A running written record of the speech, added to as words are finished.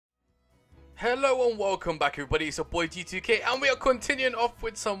Hello and welcome back everybody, it's your boy G2K and we are continuing off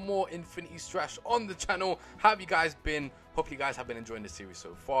with some more Infinity Strash on the channel. How have you guys been? Hopefully you guys have been enjoying the series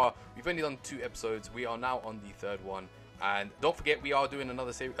so far. We've only done 2 episodes, we are now on the 3rd one. And don't forget we are doing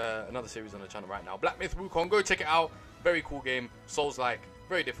another series on the channel right now. Black Myth Wukong, go check it out. Very cool game, Souls-like,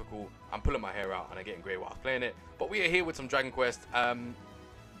 very difficult. I'm pulling my hair out and I'm getting grey while I was playing it. But we are here with some Dragon Quest.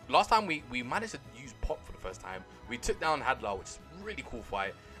 Last time we managed to use Pop for the first time. We took down Hadlar, which is a really cool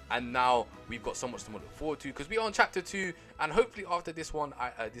fight. And now we've got so much to look forward to because we are on chapter 2, and hopefully after this one,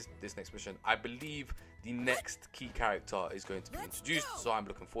 this next mission, I believe the next key character is going to be introduced. So I'm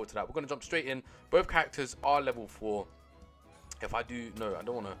looking forward to that. We're going to jump straight in. Both characters are level 4. If I do, no, I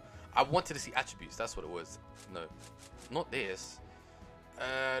don't want to. I wanted to see attributes. That's what it was. No, not this.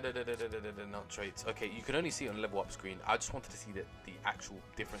 Not traits. Okay, you can only see it on the level up screen. I just wanted to see the actual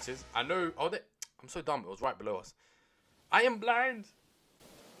differences. I know. Oh, I'm so dumb. It was right below us. I am blind.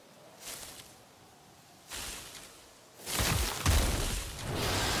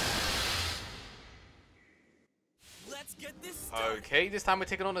 Let's get this started. Okay, this time we're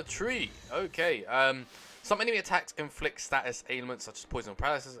taking on a tree. Okay, some enemy attacks inflict status ailments such as poison or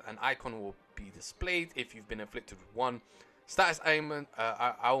paralysis. An icon will be displayed if you've been inflicted with one. Status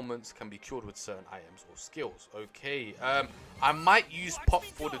ailments can be cured with certain items or skills. Okay, I might use Pop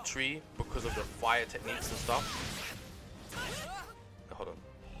for the tree because of the fire techniques and stuff. No, hold on.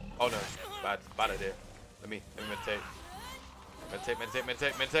 Oh no, bad idea. Let me meditate.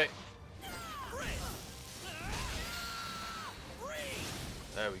 Meditate.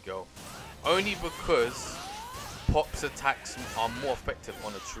 There we go. Only because Pop's attacks are more effective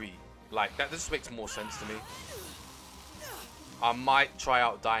on a tree. Like, that just makes more sense to me. I might try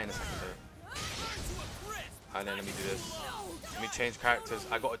out Dai in a second here. And then let me do this. Let me change characters.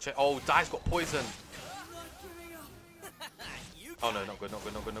 I gotta check. Oh, Dai's got poison. Oh no, not good.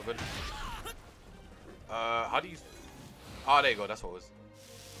 How do you... Oh, there you go. That's what it was.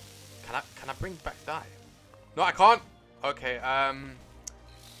 Can I bring back Dai? No, I can't. Okay,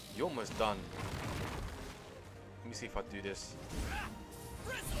 you're almost done. Let me see if I do this.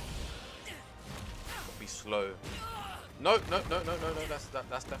 Be slow. No. That's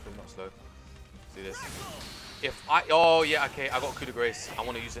definitely not slow. See this. If I... Oh, yeah, okay. I got coup de grace. I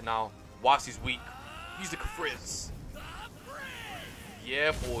want to use it now. Whilst he's weak. Use the Frizz.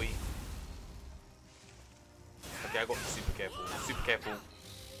 Yeah, boy. Okay, I got super careful.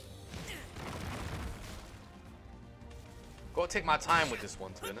 Gotta take my time with this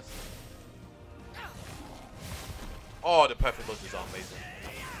one, to be honest. Oh, the perfect dodges are amazing.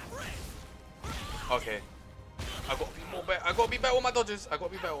 Okay. I gotta be more better. I gotta be better with my dodges. Let's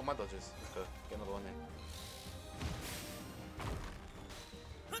go. Get another one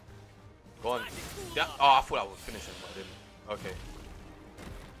in. Go on. Yeah. Oh, I thought I was finishing, but I didn't. Okay.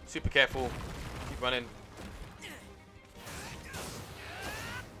 Super careful. Keep running.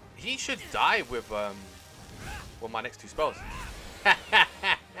 He should die with my next 2 spells.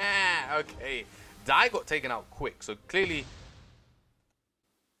 Okay. Dai got taken out quick, so clearly...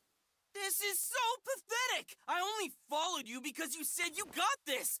 This is so pathetic! I only followed you because you said you got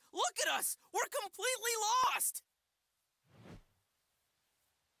this! Look at us! We're completely lost!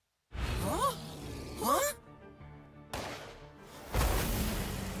 Huh? Huh?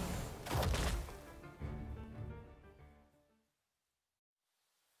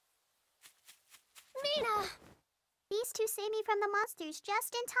 Mina! These 2 saved me from the monsters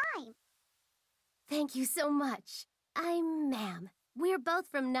just in time. Thank you so much. I'm Ma'am. We're both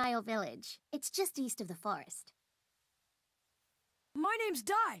from Nile Village. It's just east of the forest. My name's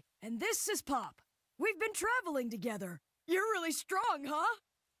Dai, and this is Pop. We've been traveling together. You're really strong, huh?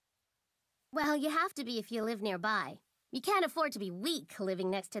 Well, you have to be if you live nearby. You can't afford to be weak living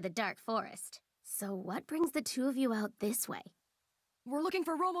next to the dark forest. So what brings the 2 of you out this way? We're looking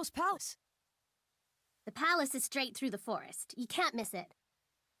for Romo's palace. The palace is straight through the forest. You can't miss it.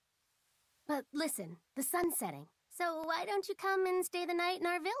 But listen, the sun's setting. So why don't you come and stay the night in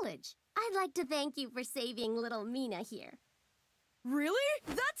our village? I'd like to thank you for saving little Mina here. Really?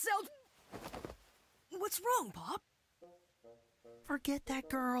 That sounds... What's wrong, Pop? Forget that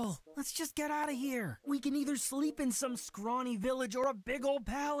girl. Let's just get out of here. We can either sleep in some scrawny village or a big old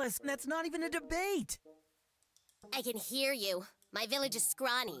palace. That's not even a debate. I can hear you. My village is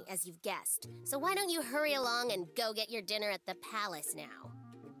scrawny, as you've guessed. So why don't you hurry along and go get your dinner at the palace now?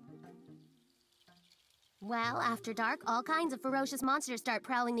 Well, after dark, all kinds of ferocious monsters start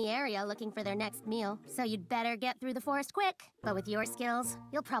prowling the area looking for their next meal. So you'd better get through the forest quick. But with your skills,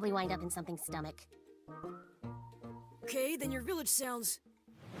 you'll probably wind up in something's stomach. Okay, then your village sounds...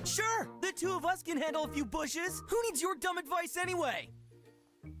 Sure, the 2 of us can handle a few bushes. Who needs your dumb advice anyway?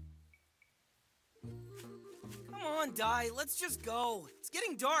 on, Dai. Let's just go. It's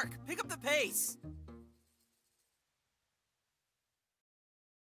getting dark. Pick up the pace.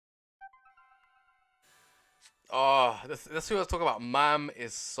 Oh, that's who I was talking about. Mam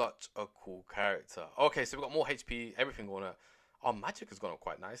is such a cool character. Okay, so we've got more HP, everything going up. Our magic has gone up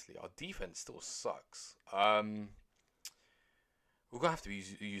quite nicely. Our defense still sucks. We're gonna have to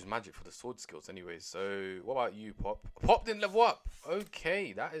use magic for the sword skills anyways. So what about you, Pop? Pop didn't level up.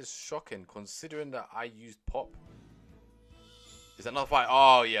 Okay, that is shocking considering that I used Pop. Is that another fight?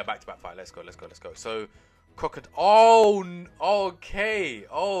 Oh yeah, back to back fight. Let's go. So Crocodine. Oh, okay.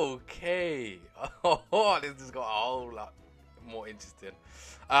 Oh, this has got a whole lot more interesting.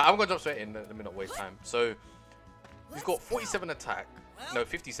 I'm gonna jump straight in. Let me not waste time. So he's got 47 attack. No,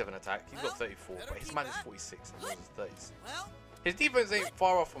 57 attack. He's got 34, but his man is 46 and his is 30. His defense ain't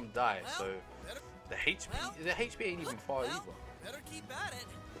far off from Dai, so the HP ain't even far either.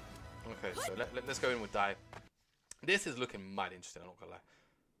 Okay, so let's go in with Dai. This is looking mad interesting, I'm not gonna lie.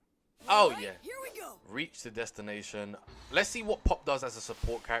 Oh yeah, Here we go. reach the destination. Let's see what Pop does as a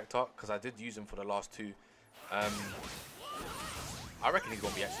support character, because I did use him for the last two. I reckon he's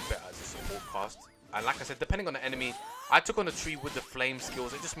gonna be actually better as a support cast. And like I said, depending on the enemy, I took on the tree with the flame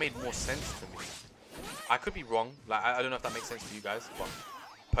skills. It just made more sense to me. I could be wrong. Like I don't know if that makes sense to you guys, but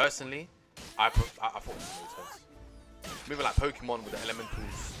personally, I thought it made sense. Maybe like Pokemon with the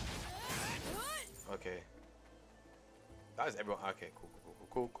elementals. Okay. That is everyone. Okay,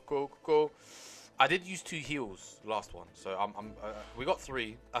 cool. I did use 2 heals last one, so we got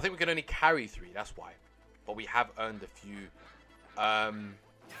 3. I think we can only carry 3. That's why, but we have earned a few.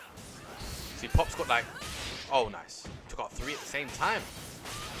 See, Pop's got like, oh nice. Took out 3 at the same time.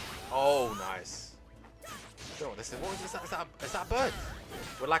 Oh nice. I don't know what this is. What is that? Is that a bird?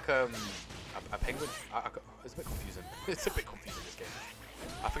 We're like a penguin. It's a bit confusing. It's a bit confusing this game.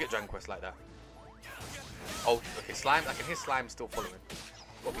 I forget Dragon Quest like that. Oh, okay, slime. I can hear slime still following.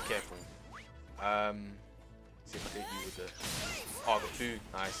 Gotta be careful. See if I hit you with the. Oh, I got 2.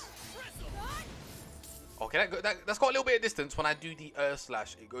 Nice. Okay, that's got a little bit of distance. When I do the Earth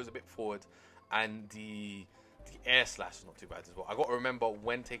Slash, it goes a bit forward, and the Air Slash is not too bad as well. I got to remember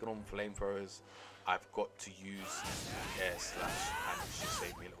when taking on flamethrowers, I've got to use Air Slash, and it should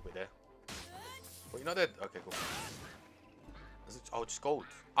save me a little bit there. But you're not dead. Okay, cool. Oh, just gold.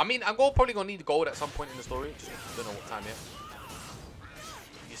 I mean, I'm probably gonna need gold at some point in the story. Just don't know what time yet.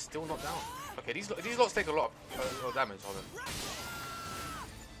 You're still not down. Okay, these lots take a lot of damage. Hold on.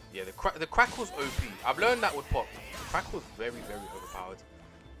 Yeah, the Crackle's OP. I've learned that with Pop. The Crackle's very, very overpowered,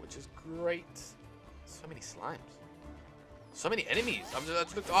 which is great. So many slimes. So many enemies. I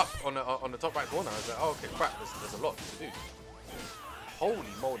just looked up on the top right corner. I was like, oh, okay, crap. There's a lot to do.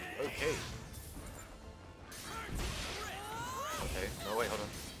 Holy moly. Okay. Okay. No, wait, hold on.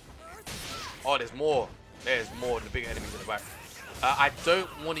 Oh, there's more. There's more. The big enemies in the back. I don't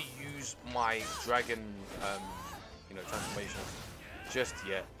want to use my dragon, transformation just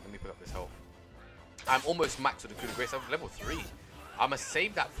yet. Let me pick up this health. I'm almost maxed with the Coup de Grace. I'm level 3. I'm going to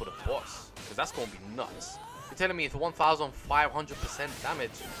save that for the boss, because that's going to be nuts. You're telling me it's 1,500%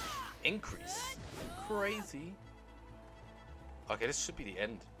 damage increase. Crazy. Okay, this should be the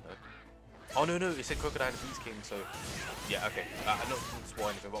end. No. Oh, no, it said Crocodine and Beast King, so... Yeah, okay. I'm not going to spoil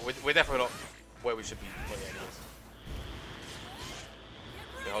anything, but we're definitely not where we should be. Well, yeah, anyways.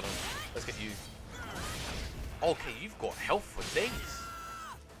 Okay, hold on. Let's get you. Okay, you've got health for days.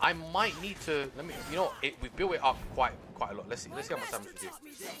 I might need to. Let me. You know, we've built it up quite a lot. Let's see how much damage we do.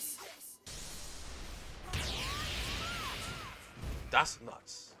 That's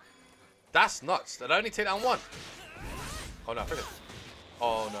nuts. That's nuts. Did I only take down 1? Oh no, I figured.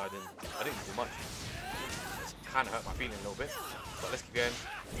 Oh no, I didn't do much. It's kind of hurt my feeling a little bit. But let's keep going.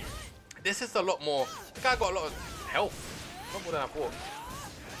 This is a lot more. The guy got a lot of health. Not more than I thought.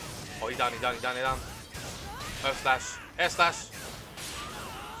 Oh, he's down. Earth Slash. Air Slash.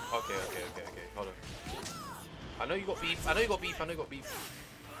 Okay. Hold on. I know you got beef.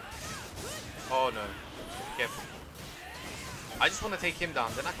 Oh no. Be careful. I just want to take him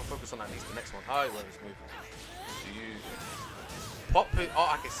down. Then I can focus on at least the next one. Oh, he won't just move. Do you Pop? Oh,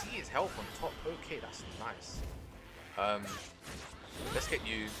 I can see his health on top. Okay, that's nice. Let's get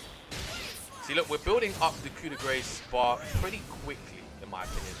you. See, look, we're building up the Coup de Grace bar pretty quickly, in my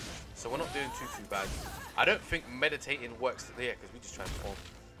opinion. So we're not doing too bad. I don't think meditating works there because we just transform.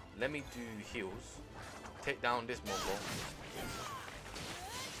 Let me do heals. Take down this mobile.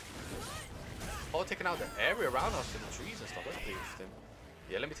 Oh, taking out the area around us and the trees and stuff. That's pretty interesting.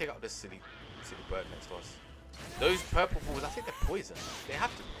 Yeah, let me take out this silly bird next to us. Those purple balls, I think they're poison. They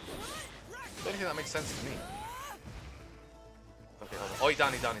have to be. The only thing that makes sense to me. Okay, hold on. Oh, he's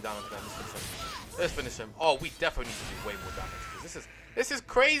down. Let's finish him. Oh, we definitely need to do way more damage because this is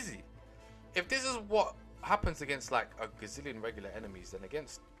crazy. If this is what happens against like a gazillion regular enemies, then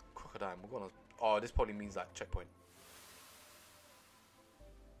against Crocodine, we're gonna. Oh, this probably means like checkpoint.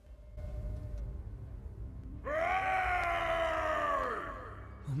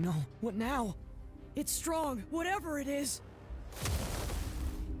 Oh no, what now? It's strong, whatever it is.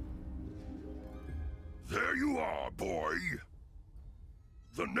 There you are, boy.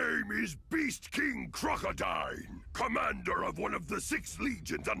 The name is Beast King Crocodine, commander of one of the 6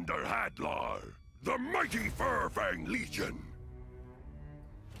 legions under Hadlar, the mighty Furfang Legion.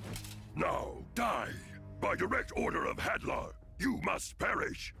 Now, die. By direct order of Hadlar, you must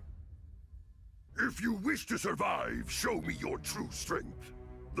perish. If you wish to survive, show me your true strength.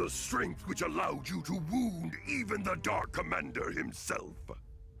 The strength which allowed you to wound even the Dark Commander himself.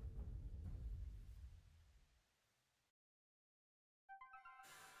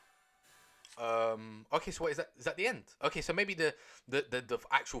 Okay, so what is that? Is that the end? Okay, so maybe the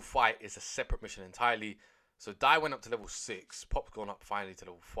actual fight is a separate mission entirely. So Dai went up to level 6. Pop's gone up finally to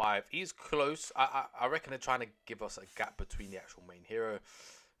level 5. He's close. I reckon they're trying to give us a gap between the actual main hero.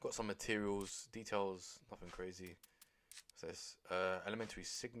 Got some materials, details, nothing crazy. What's this? Elementary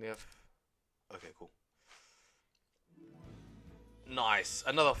Signif. Okay, cool. Nice.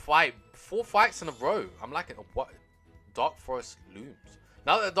 Another fight. 4 fights in a row. I'm liking it. What? Dark Forest looms.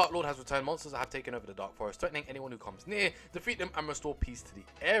 Now that the Dark Lord has returned, monsters have taken over the Dark Forest, threatening anyone who comes near. Defeat them and restore peace to the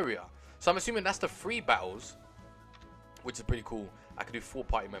area. So I'm assuming that's the 3 battles, which is pretty cool. I can do 4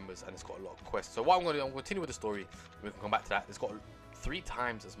 party members, and it's got a lot of quests. So what I'm going to do, I'm going to continue with the story. We can come back to that. It's got 3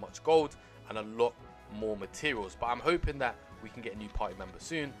 times as much gold and a lot more materials. But I'm hoping that we can get a new party member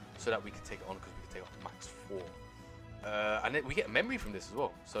soon, so that we can take it on, because we can take on max 4. And then we get memory from this as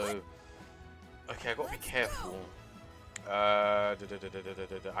well. So, okay, I got to be careful. I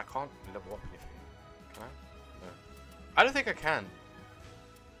can't level up anything. Can I? No. I don't think I can.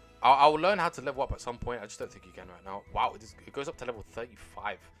 I'll learn how to level up at some point. I just don't think you can right now. Wow, it goes up to level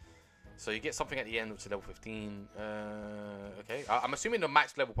 35. So you get something at the end, which is level 15. Okay. I'm assuming the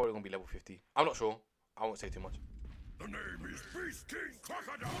max level probably going to be level 50. I'm not sure. I won't say too much. The name is Beast King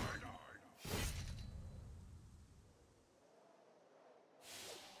Crocodine.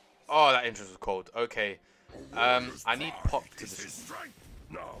 Oh, that entrance was cold. Okay. I need Pop to this.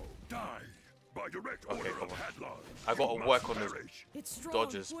 Now, die. By direct Okay, order come of on. Hadlar, I got to work on this. It's strong,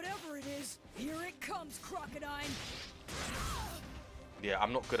 Dodges. whatever it is. Here it comes, Crocodine. Yeah,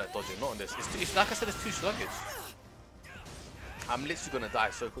 I'm not good at dodging. Not on this. It's like I said, it's too sluggish. I'm literally going to die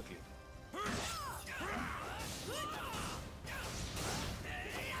so quickly.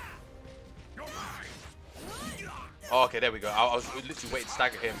 Oh, okay, there we go. I was literally waiting to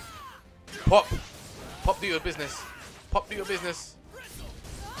stagger him. Pop! Pop, do your business. Pop, do your business.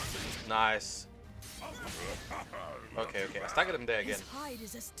 Nice. Okay, I staggered him there again. His hide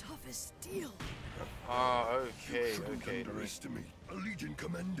is as tough as steel. Oh, okay. You shouldn't underestimate a Legion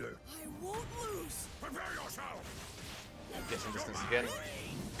commander. I won't lose. Prepare yourself. Get some distance again.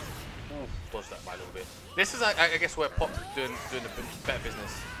 Ooh, dodge that by a little bit. This is, I guess, where Pop's doing a better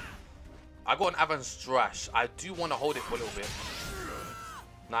business. I got an Adventure Strash. I do want to hold it for a little bit.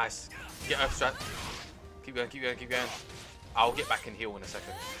 Nice. Get Earth Strat. Keep going. I'll get back and heal in a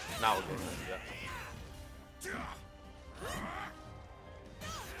second. Now we'll get that.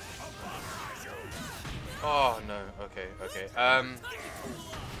 Oh no. Okay.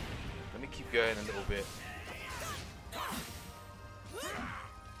 Let me keep going a little bit.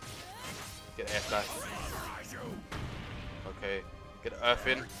 Get the Air Slash. Okay. Get the Earth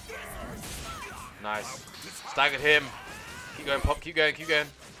in. Nice. Staggered him. Keep going, Pop. Keep going.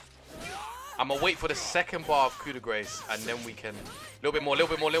 I'm gonna wait for the second bar of coup de grace, and then we can. A little bit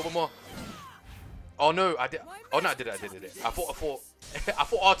more. Oh no, I did. Oh no, I did it. I thought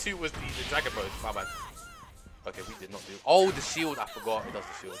R2 was the dragon mode. My bad. Okay, we did not do. Oh, the shield. I forgot. It does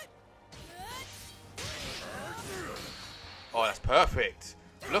the shield. Oh, that's perfect.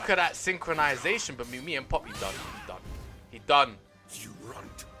 Look at that synchronization. But me and Pop, he done. You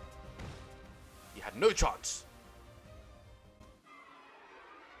runt. He had no chance.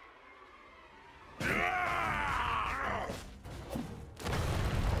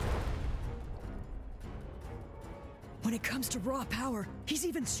 When it comes to raw power, he's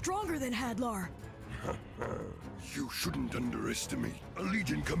even stronger than Hadlar. You shouldn't underestimate a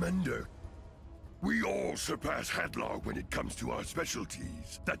Legion commander. We all surpass Hadlar when it comes to our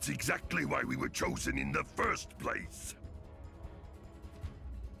specialties. That's exactly why we were chosen in the first place.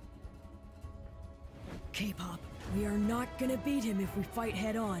 K-Pop, we are not gonna beat him if we fight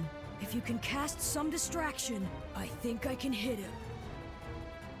head on. If you can cast some distraction, I think I can hit him.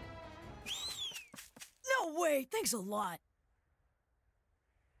 Anyway, thanks a lot.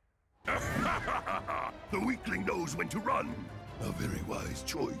 The weakling knows when to run. A very wise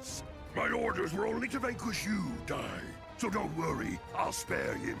choice. My orders were only to vanquish you, Dai. So don't worry, I'll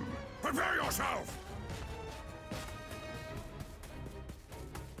spare him. Prepare yourself!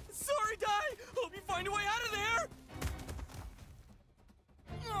 Sorry, Dai! Hope you find a way out of there!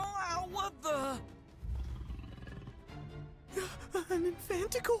 Oh, ow, what the? An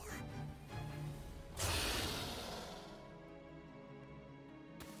Infanticore?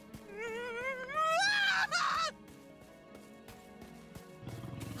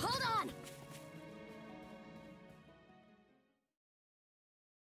 Hold on!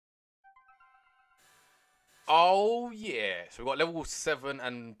 Oh yeah, so we got level 7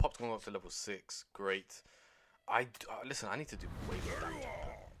 and Pop's going up to level 6. Great. Listen, I need to do way more damage.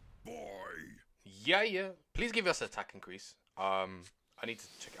 Boy! Yeah. Please give us attack increase. I need to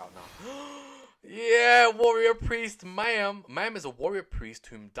check it out now. Yeah, warrior priest Ma'am. Ma'am is a warrior priest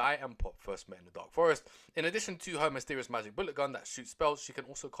whom Dai and Pop first met in the Dark Forest. In addition to her mysterious magic bullet gun that shoots spells, she can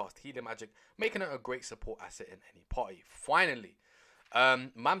also cast healing magic, making her a great support asset in any party. Finally.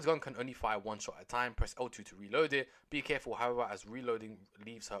 Ma'am's gun can only fire one shot at a time. Press L2 to reload it. Be careful, however, as reloading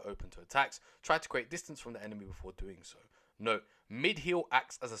leaves her open to attacks. Try to create distance from the enemy before doing so. Note, mid-heal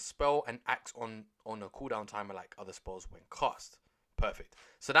acts as a spell and acts on a cooldown timer like other spells when cast. Perfect.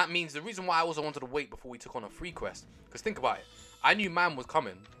 So that means the reason why I also wanted to wait before we took on a free quest, because think about it. I knew Ma'am was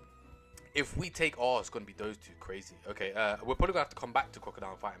coming. If we take... Oh, it's going to be those two. Crazy. Okay, we're probably going to have to come back to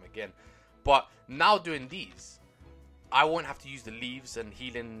Crocodile and fight him again. But now doing these... I won't have to use the leaves and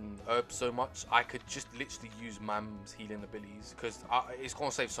healing herbs so much. I could just literally use Ma'am's healing abilities because it's going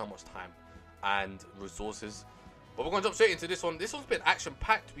to save so much time and resources. But we're going to jump straight into this one. This one's been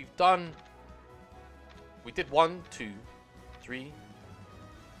action-packed. We did 1, 2, 3,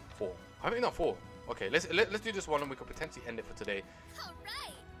 4. I think not 4. Okay, let's do this one and we could potentially end it for today. All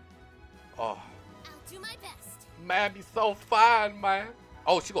right. Oh. I'll do my best. Man, you're so fine, man.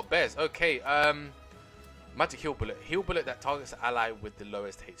 Oh, she got bears. Okay, magic heal bullet. Heal bullet that targets an ally with the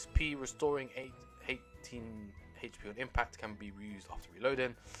lowest HP, restoring 18 HP on impact, can be reused after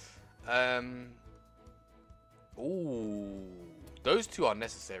reloading. Ooh, those two are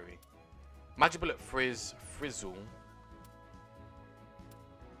necessary. Magic bullet frizzle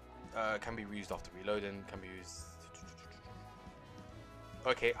can be reused after reloading. Can be used.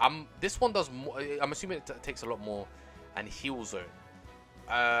 Okay, this one does more. I'm assuming it takes a lot more, and heal zone.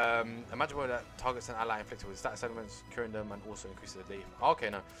 A magic bullet that targets an ally inflicted with status elements, curing them, and also increases the day. Okay,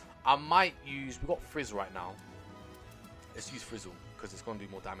 no, I might use. We got frizz right now. Let's use frizzle because it's going to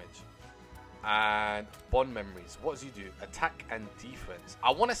do more damage. And bond memories. What does he do? Attack and defense.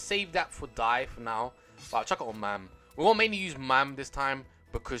 I want to save that for Dai for now, but I'll chuck it on Ma'am. We're going to mainly use Ma'am this time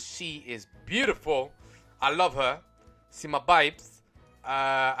because she is beautiful. I love her. See my babes.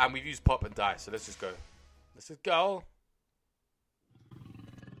 And we've used Pop and Dai, so let's just go. Let's just go.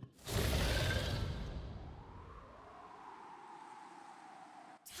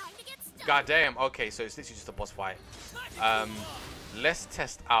 God damn. Okay, so it's literally just a boss fight. Let's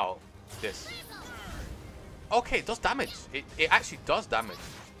test out this. Okay, it does damage. It actually does damage.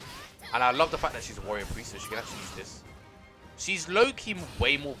 And I love the fact that she's a warrior priest, so she can actually use this. She's low-key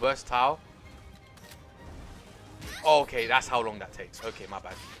way more versatile. Okay, that's how long that takes. Okay, my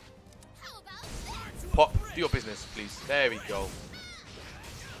bad. Pop, do your business, please. There we go.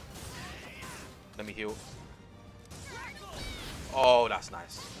 Let me heal. Oh, that's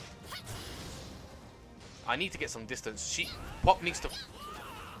nice. I need to get some distance. Pop needs to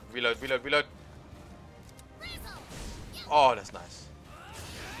reload. Oh, that's nice.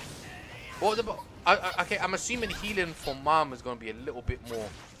 What about? Okay, I'm assuming healing for Mom is going to be a little bit more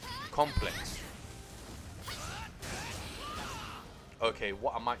complex. Okay,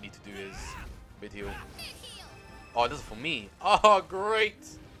 what I might need to do is mid heal. Oh, this is for me. Oh, great.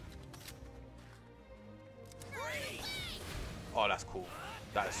 Oh, that's cool.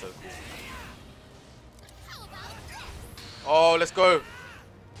 That is so cool. Oh, let's go.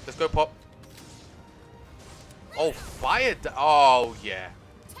 Let's go, Pop. Oh, fire. Oh, yeah.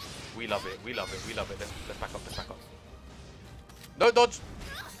 We love it. We love it. We love it. Let's back up. Let's back up. No, dodge.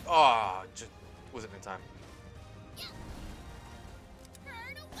 Oh, just wasn't in time.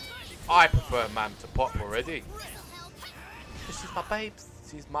 I prefer Ma'am to Pop already. She's my babes.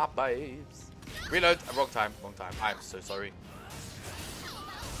 She's my babes. Reload. Wrong time. Wrong time. I'm so sorry.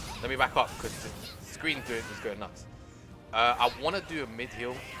 Let me back up because the screen is going nuts. I want to do a mid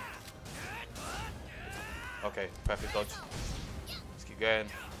heal. Okay, perfect dodge. Let's keep going.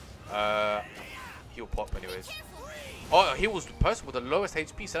 Heal Pop anyways. Oh, he was the person with the lowest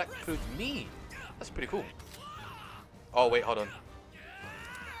HP, so that includes me. That's pretty cool. Oh wait, hold on.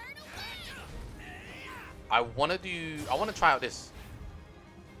 I wanna try out this.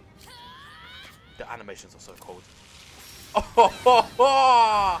 The animations are so cold.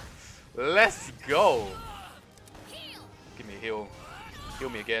 Oh, let's go. Give me a heal. Heal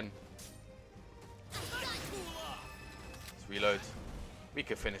me again. Let's reload. We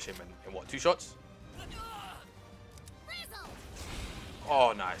can finish him in what, 2 shots?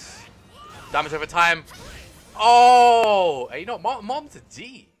 Oh, nice. Damage over time. Oh, hey, you know, mom's a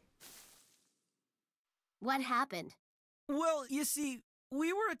G. What happened? Well, you see,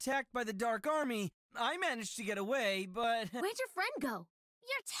 we were attacked by the Dark Army. I managed to get away, but... Where'd your friend go?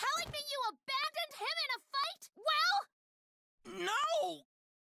 You're telling me you abandoned him in a fight? Well... No!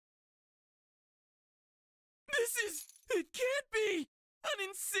 It can't be! An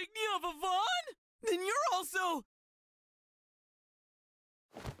insignia of a Vaughn? Then you're also...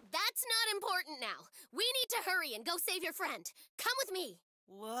 That's not important now. We need to hurry and go save your friend. Come with me.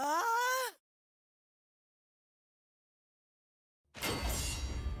 What?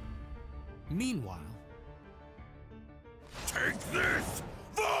 Meanwhile... Take this!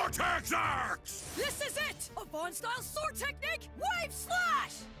 Vortex Axe! This is it! A Vaughn-style sword technique! Wave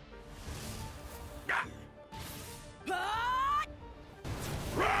slash! Ah!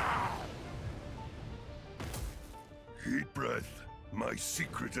 Heat breath, my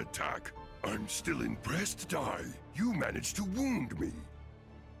secret attack. I'm still impressed, Dai. You managed to wound me.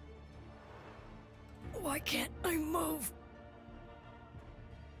 Why can't I move?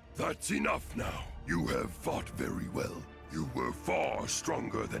 That's enough now. You have fought very well. You were far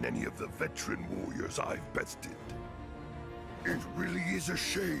stronger than any of the veteran warriors I've bested. It really is a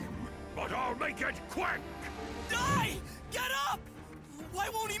shame, but I'll make it quick! Dai! Get up! Why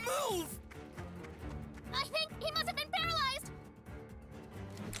won't he move? I think he must have been paralyzed.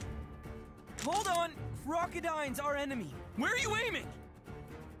 Hold on! Crocodine's our enemy. Where are you aiming?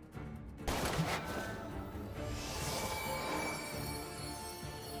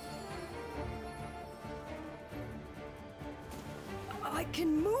 I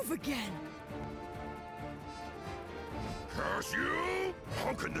can move again. Curse you?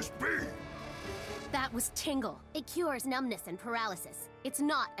 How can this be? That was Tingle. It cures numbness and paralysis. It's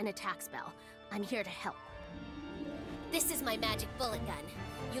not an attack spell. I'm here to help. This is my magic bullet gun.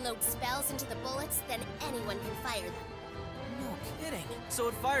 You load spells into the bullets, then anyone can fire them. No kidding. So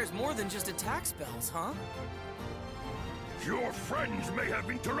it fires more than just attack spells, huh? Your friends may have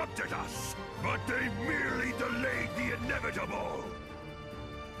interrupted us, but they merely delayed the inevitable.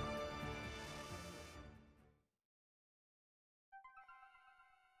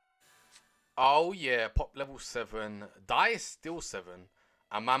 Oh yeah, pop level 7. Dai is still 7.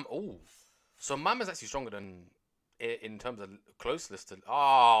 And Mam, oh. So Mam is actually stronger than, in terms of closeness to,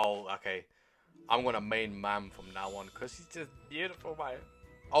 oh, okay. I'm gonna main Mam from now on, because she's just beautiful, man.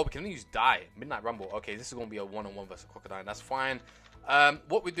 Oh, we can use Dai, Midnight Rumble. Okay, this is gonna be a one-on-one versus Crocodine, that's fine.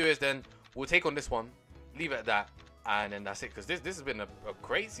 What we do is then, we'll take on this one, leave it at that, and then that's it. Because this has been a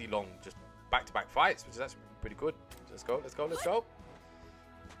crazy long, just back-to-back fights, which is actually pretty good. Let's go, let's go, let's go.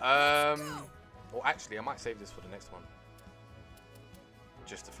 Well, actually, I might save this for the next one.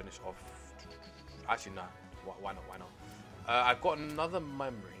 Just to finish off. Actually, no. Why not? Why not? I've got another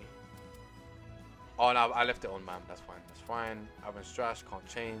memory. Oh, no, I left it on, man. That's fine. That's fine. Adventure of Dai can't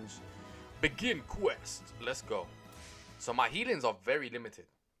change. Begin quest. Let's go. So my healings are very limited.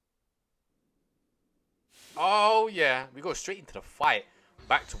 Oh, yeah. We go straight into the fight.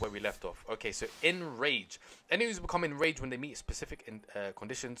 Back to where we left off. Okay, so enrage. Enemies become enraged when they meet specific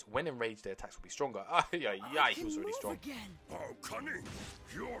conditions. When enraged, their attacks will be stronger. Ah, yeah, he was already strong. Again. How cunning!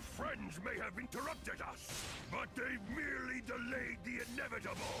 Your friends may have interrupted us, but they merely delayed the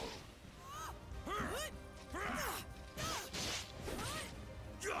inevitable.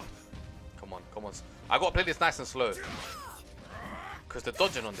 Come on, come on. I gotta play this nice and slow. Because the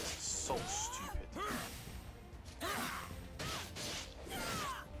dodging on this is so stupid.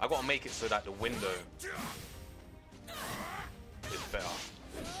 I gotta make it so that the window is better.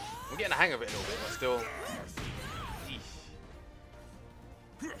 I'm getting the hang of it a little bit, but still. Eesh.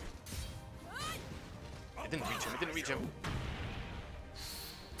 It didn't reach him, it didn't reach him.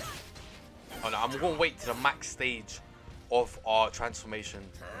 Oh no, I'm gonna wait to the max stage of our transformation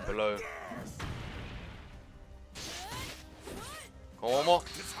below. Come on, one more.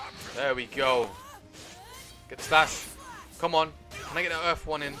 There we go. Get the slash. Come on. Can I get that earth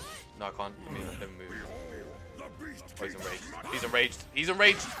one in? No, I can't. Let me move. Oh, he's enraged. He's enraged. He's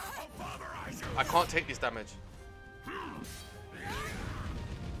enraged. I can't take this damage.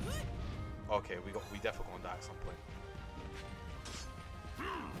 Okay, we definitely gonna die at some point.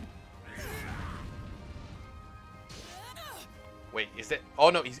 Wait, is it? Oh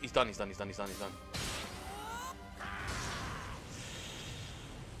no, he's done. He's done.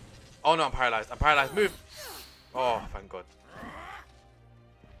 Oh no, I'm paralyzed. Move. Oh, thank God.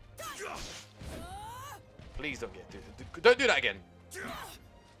 Please don't don't do that again.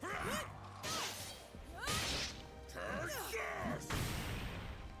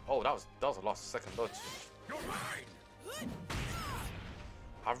 Oh, that was a lost second dodge.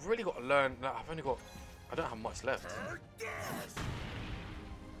 I've really got to learn. No, I don't have much left.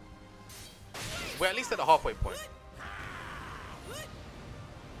 We're at least at the halfway point.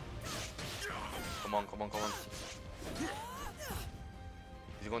 Come on.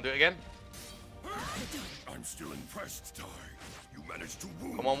 Is he gonna do it again? I'm still impressed, Dai. You managed to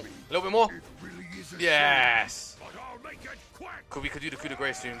wound Come on, me. a little bit more. It really is a Yes. shame, but I'll make it quick. We could do the coup de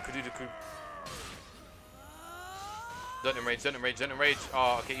grace soon. Could do the coup. Don't enrage.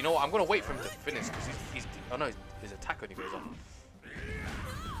 Oh, okay. You know what? I'm gonna wait for him to finish because he's. Oh no, his attack only goes off.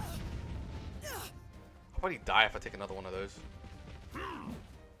 I'll probably die if I take another one of those.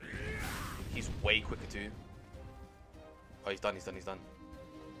 He's way quicker too. Oh, he's done.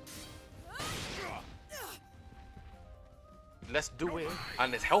 Let's do it.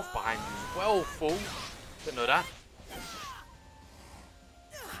 And there's health behind you as well, fool. Didn't know that.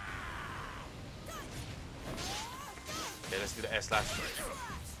 Okay, let's do the air slash.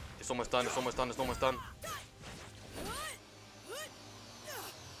 It's almost done.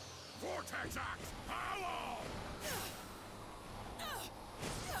 Vortex act, power!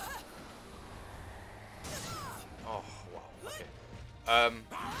 Oh, wow. Okay.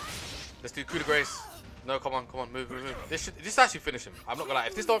 Let's do coup de grace. No, come on, move. This actually finish him. I'm not gonna lie.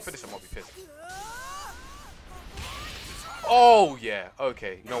 If this don't finish him, I'll be pissed. Oh yeah.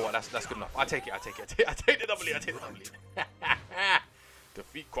 Okay. You know what? That's good enough. I take it. I take the W.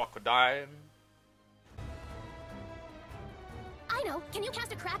 Defeat Crocodine. I know. Can you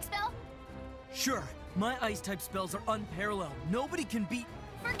cast a crack spell? Sure, my ice-type spells are unparalleled. Nobody can beat...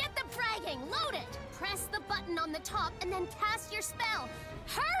 Forget the bragging. Load it. Press the button on the top and then cast your spell.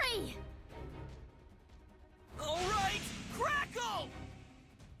 Hurry! All right, crackle!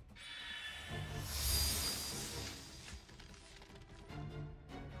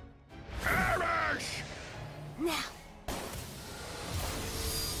 Perish! Now.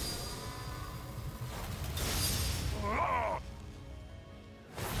 Ah!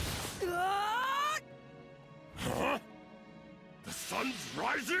 Huh? The sun's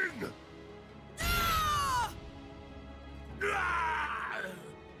rising? Ah! Ah!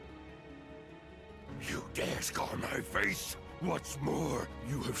 You dare scar my face? What's more,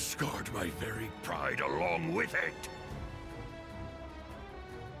 you have scarred my very pride along with it.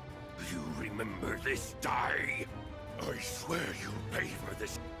 You remember this, Dai? I swear you'll pay for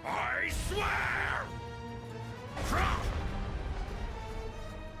this. I swear!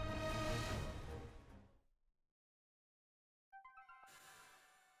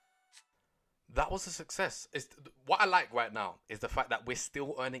 That was a success. What I like right now is the fact that we're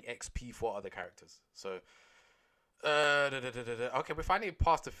still earning XP for other characters. So, okay, we're finally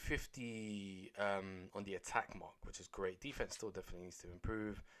past the 50 on the attack mark, which is great. Defense still definitely needs to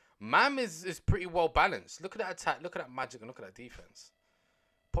improve. Mam is pretty well balanced. Look at that attack, look at that magic, and look at that defense.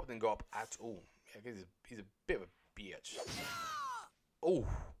 Pop didn't go up at all. Yeah, he's a bit of a bitch. Oh.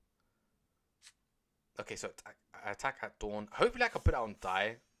 Okay, so attack at dawn. Hopefully I can put that on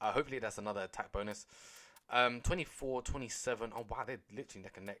Dai. Hopefully that's another attack bonus. 24, 27. Oh wow, they're literally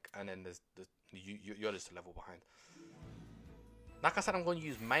neck and neck. And then you're just a level behind. Like I said, I'm going to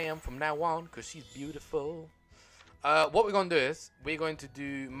use Mayhem from now on because she's beautiful. What we're going to do is we're going to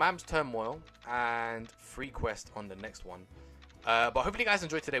do Mam's Turmoil and free quest on the next one. But hopefully you guys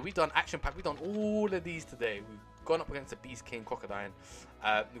enjoyed today. We've done action pack. We've done all of these today. We've gone up against the Beast King Crocodine.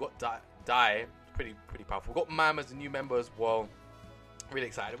 We've got Dai. Pretty powerful. We've got Mam as a new member as well. Really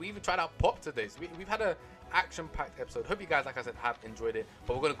excited. We even tried out Pop today. So we've had an action-packed episode. Hope you guys, like I said, have enjoyed it.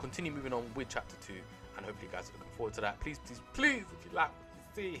 But we're going to continue moving on with Chapter 2. And hopefully you guys are looking forward to that. Please, if you like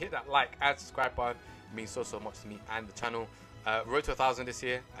what you see, hit that like and subscribe button. It means so much to me and the channel. Road to 1,000 this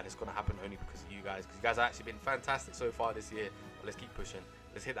year. And it's going to happen only because of you guys. Because you guys have actually been fantastic so far this year. But let's keep pushing.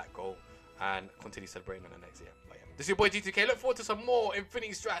 Let's hit that goal. And continue celebrating on the next year. But yeah, this is your boy G2K. Look forward to some more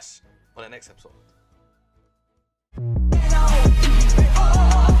Infinity Strash on the next episode.